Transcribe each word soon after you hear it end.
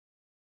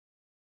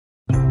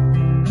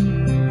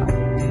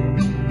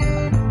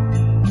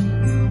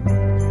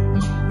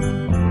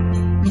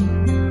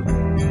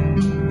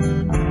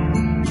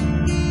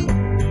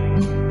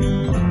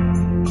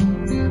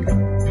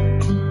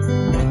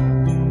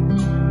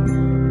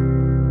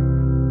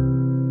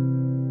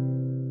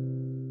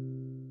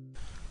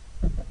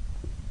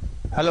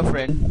Hello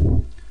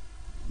friend,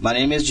 my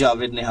name is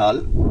Javed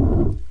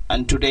Nihal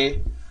and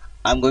today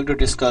I'm going to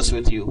discuss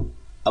with you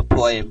a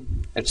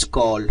poem. It's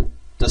called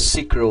The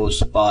Sick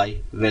Rose by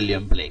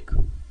William Blake.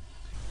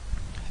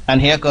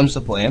 And here comes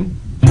the poem.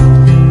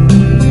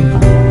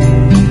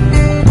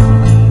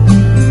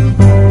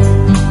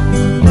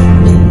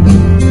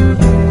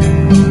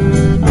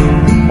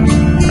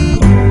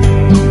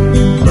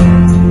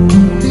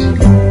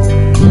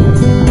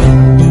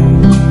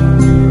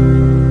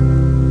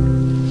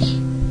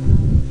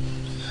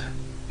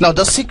 Now,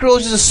 The Sick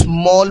Rose is a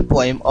small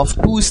poem of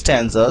 2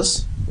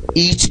 stanzas,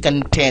 each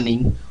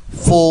containing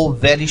 4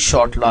 very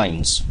short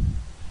lines.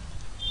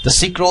 The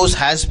Sick Rose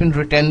has been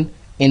written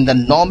in the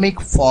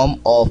gnomic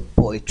form of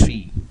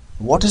poetry.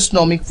 What is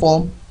gnomic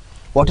form?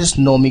 What is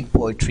gnomic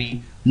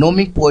poetry?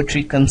 Gnomic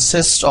poetry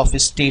consists of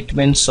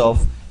statements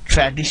of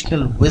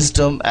traditional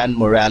wisdom and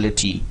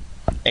morality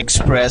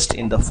expressed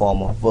in the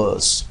form of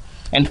verse.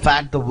 In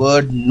fact, the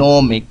word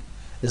gnomic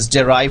is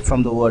derived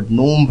from the word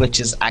gnome, which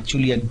is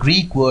actually a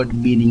Greek word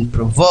meaning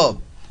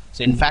proverb.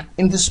 So in fact,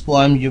 in this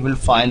poem you will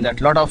find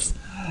that a lot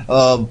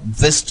of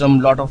wisdom,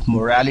 lot of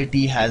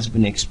morality has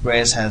been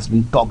expressed, has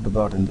been talked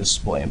about in this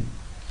poem.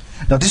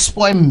 Now this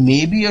poem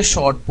may be a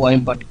short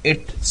poem, but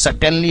it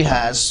certainly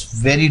has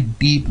very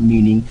deep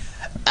meaning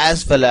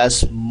as well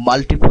as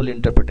multiple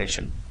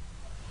interpretation.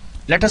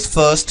 Let us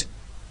first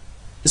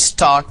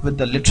start with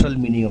the literal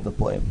meaning of the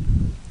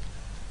poem.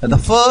 Now the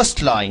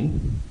first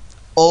line,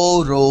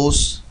 "O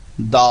rose,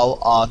 thou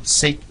art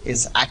sick,"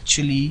 is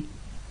actually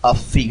a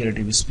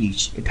figurative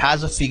speech. It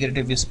has a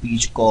figurative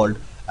speech called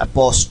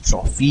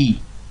apostrophe.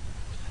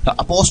 Now,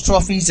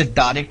 apostrophe is a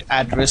direct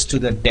address to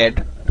the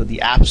dead, to the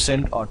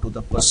absent, or to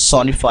the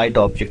personified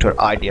object or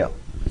idea.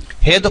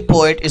 Here the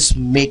poet is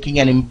making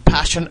an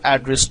impassioned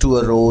address to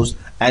a rose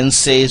and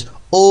says,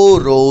 "O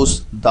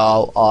rose,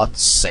 thou art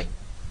sick."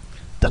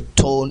 The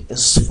tone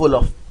is full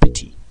of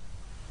pity.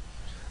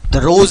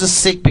 The rose is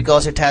sick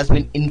because it has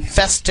been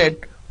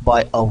infested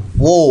by a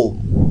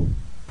worm.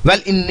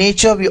 Well, in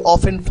nature we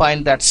often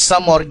find that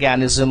some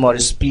organism or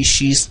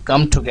species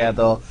come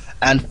together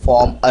and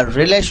form a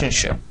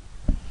relationship.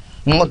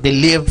 They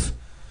live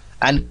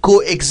and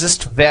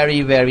coexist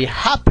very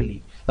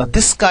happily. Now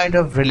this kind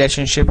of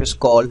relationship is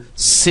called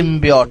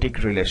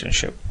symbiotic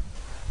relationship.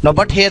 Now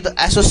but here the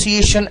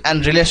association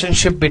and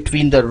relationship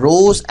between the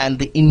rose and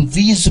the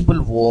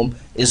invisible worm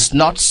is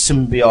not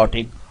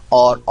symbiotic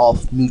or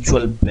of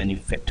mutual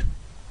benefit.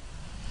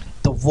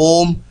 The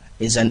worm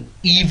is an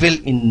evil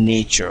in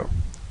nature,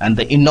 and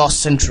the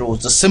innocent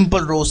rose, the simple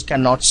rose,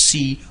 cannot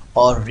see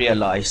or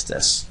realize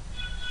this.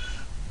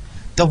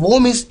 The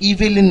worm is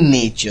evil in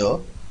nature,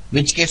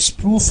 which gets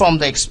proof from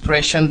the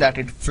expression that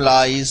it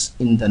flies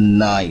in the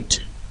night.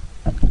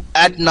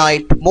 At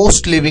night,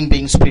 most living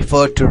beings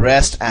prefer to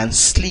rest and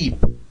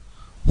sleep.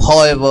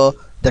 However,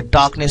 the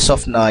darkness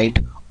of night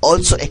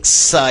also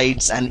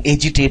excites and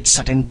agitates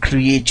certain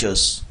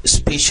creatures,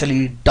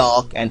 especially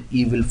dark and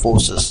evil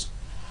forces.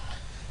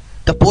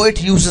 The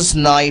poet uses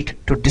night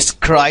to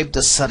describe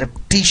the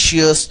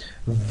surreptitious,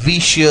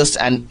 vicious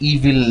and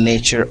evil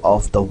nature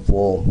of the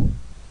worm.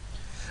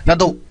 Now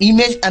the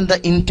image and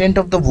the intent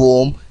of the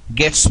worm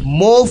gets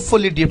more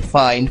fully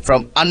defined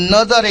from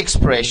another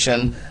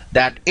expression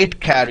that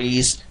it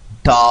carries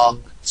dark,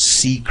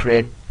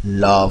 secret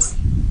love.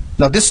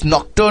 Now this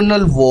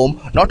nocturnal worm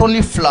not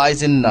only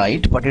flies in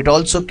night, but it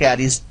also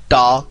carries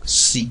dark,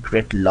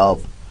 secret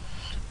love.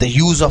 The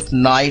use of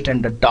night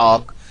and the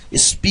dark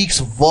speaks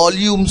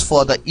volumes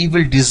for the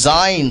evil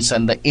designs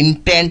and the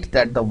intent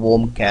that the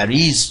worm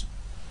carries.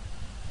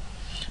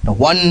 Now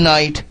one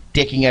night,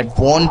 taking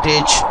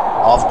advantage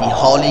of the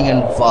howling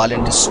and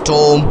violent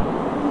storm,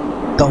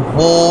 the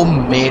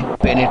worm made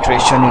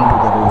penetration into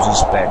the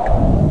rose's bed.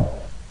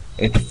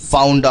 It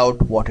found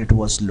out what it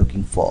was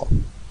looking for.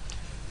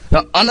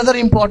 Now another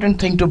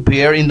important thing to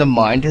bear in the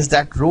mind is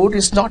that rose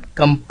is not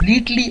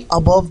completely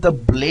above the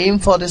blame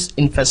for this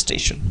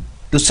infestation.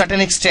 To a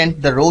certain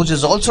extent, the rose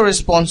is also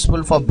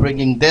responsible for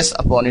bringing this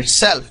upon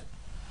itself.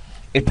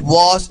 It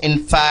was, in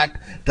fact,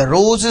 the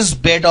rose's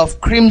bed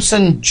of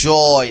crimson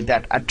joy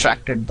that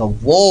attracted the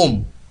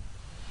worm.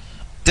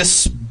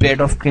 This bed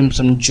of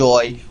crimson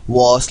joy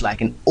was like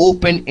an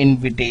open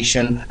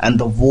invitation, and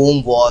the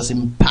worm was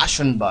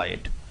impassioned by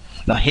it.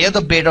 Now here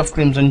the bed of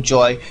crimson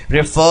joy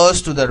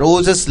refers to the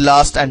rose's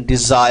lust and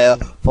desire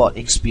for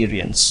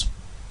experience.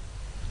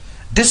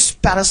 This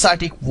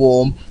parasitic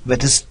worm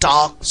with his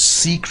dark,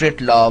 secret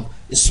love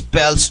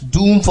spells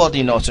doom for the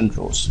innocent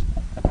rose.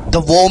 The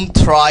worm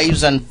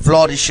thrives and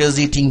flourishes,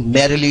 eating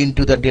merrily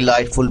into the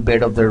delightful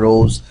bed of the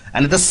rose,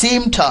 and at the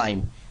same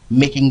time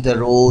making the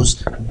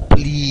rose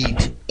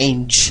bleed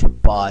inch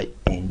by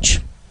inch.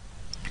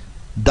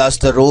 Thus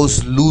the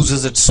rose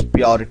loses its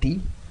purity,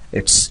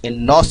 its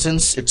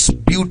innocence, its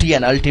beauty,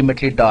 and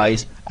ultimately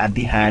dies at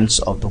the hands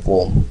of the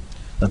worm.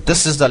 Now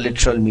this is the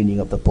literal meaning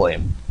of the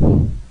poem.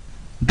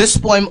 This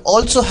poem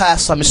also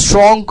has some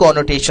strong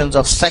connotations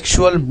of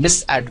sexual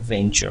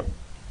misadventure.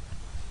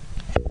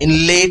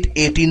 In late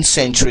 18th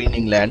century in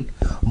England,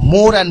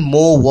 more and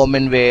more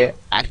women were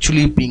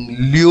actually being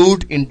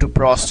lured into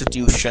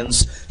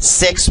prostitutions,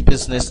 sex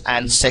business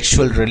and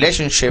sexual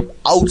relationship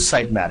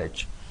outside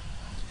marriage.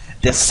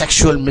 Their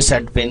sexual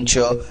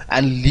misadventure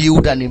and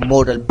lewd and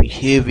immoral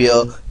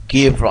behavior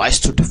gave rise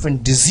to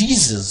different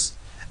diseases,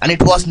 and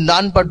it was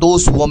none but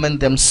those women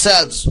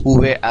themselves who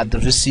were at the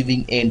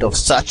receiving end of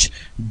such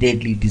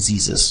deadly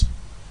diseases.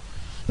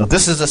 Now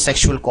this is the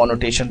sexual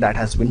connotation that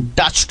has been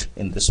touched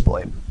in this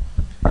poem,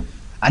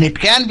 and it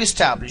can be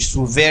established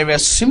through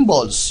various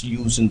symbols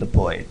used in the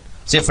poem.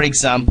 Say for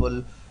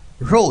example,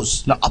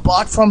 rose. Now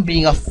apart from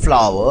being a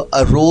flower,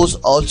 a rose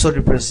also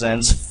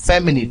represents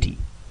femininity,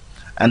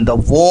 and the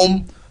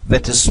worm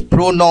with his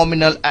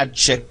pronominal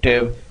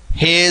adjective,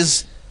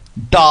 his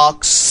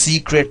dark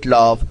secret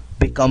love,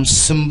 becomes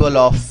symbol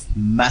of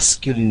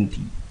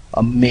masculinity,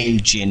 a male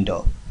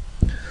gender.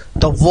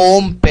 The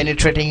worm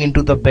penetrating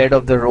into the bed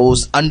of the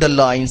rose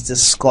underlines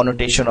this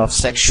connotation of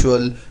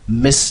sexual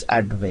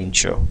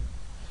misadventure.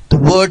 The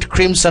word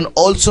crimson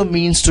also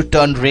means to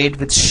turn red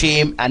with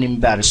shame and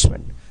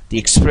embarrassment. The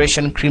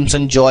expression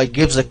crimson joy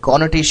gives a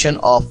connotation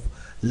of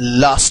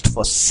lust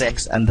for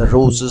sex, and the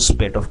rose's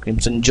bed of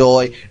crimson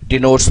joy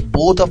denotes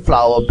both a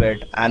flower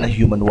bed and a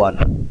human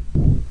one.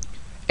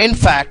 In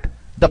fact,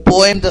 the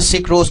poem The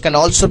Sick Rose can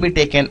also be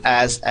taken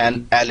as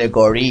an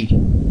allegory.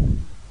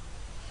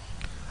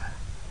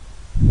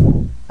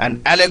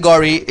 An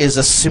allegory is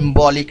a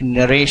symbolic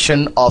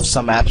narration of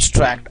some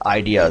abstract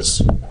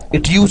ideas.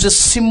 It uses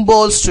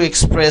symbols to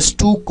express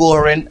two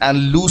coherent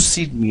and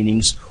lucid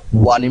meanings,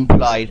 one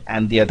implied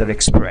and the other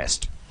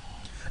expressed.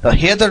 Now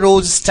here the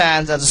rose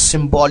stands as a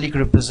symbolic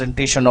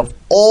representation of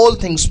all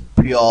things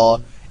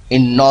pure,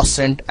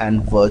 innocent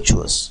and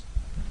virtuous.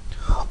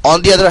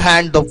 On the other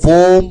hand, the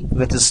worm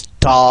with his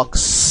dark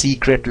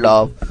secret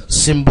love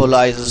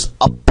symbolizes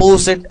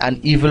opposite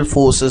and evil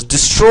forces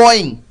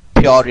destroying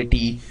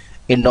purity,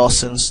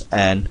 innocence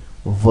and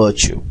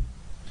virtue.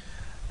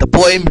 The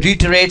poem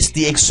reiterates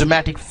the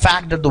axiomatic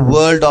fact that the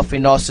world of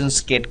innocence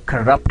gets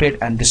corrupted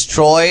and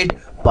destroyed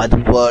by the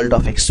world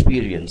of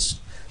experience.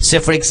 Say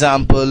for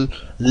example,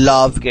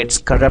 love gets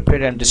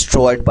corrupted and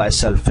destroyed by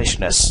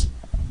selfishness,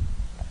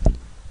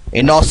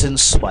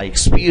 innocence by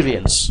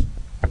experience,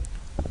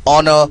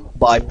 honor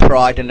by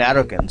pride and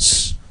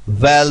arrogance,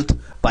 wealth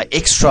by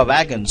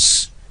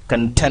extravagance,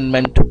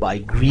 contentment by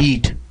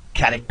greed,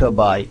 character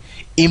by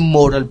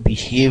immoral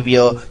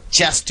behavior,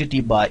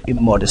 chastity by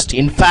immodesty.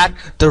 In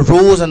fact, the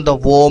rose and the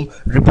worm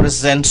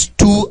represents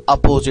two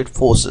opposite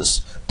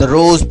forces. The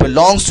rose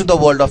belongs to the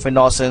world of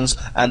innocence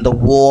and the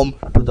worm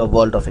to the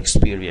world of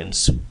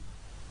experience.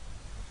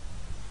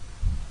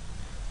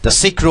 The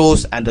sick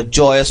rose and the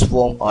joyous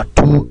worm are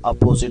two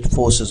opposite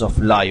forces of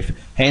life.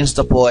 Hence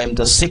the poem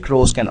The Sick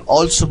Rose can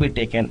also be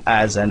taken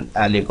as an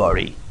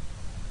allegory.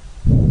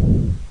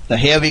 Now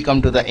here we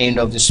come to the end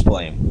of this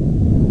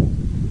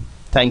poem.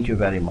 Thank you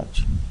very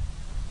much.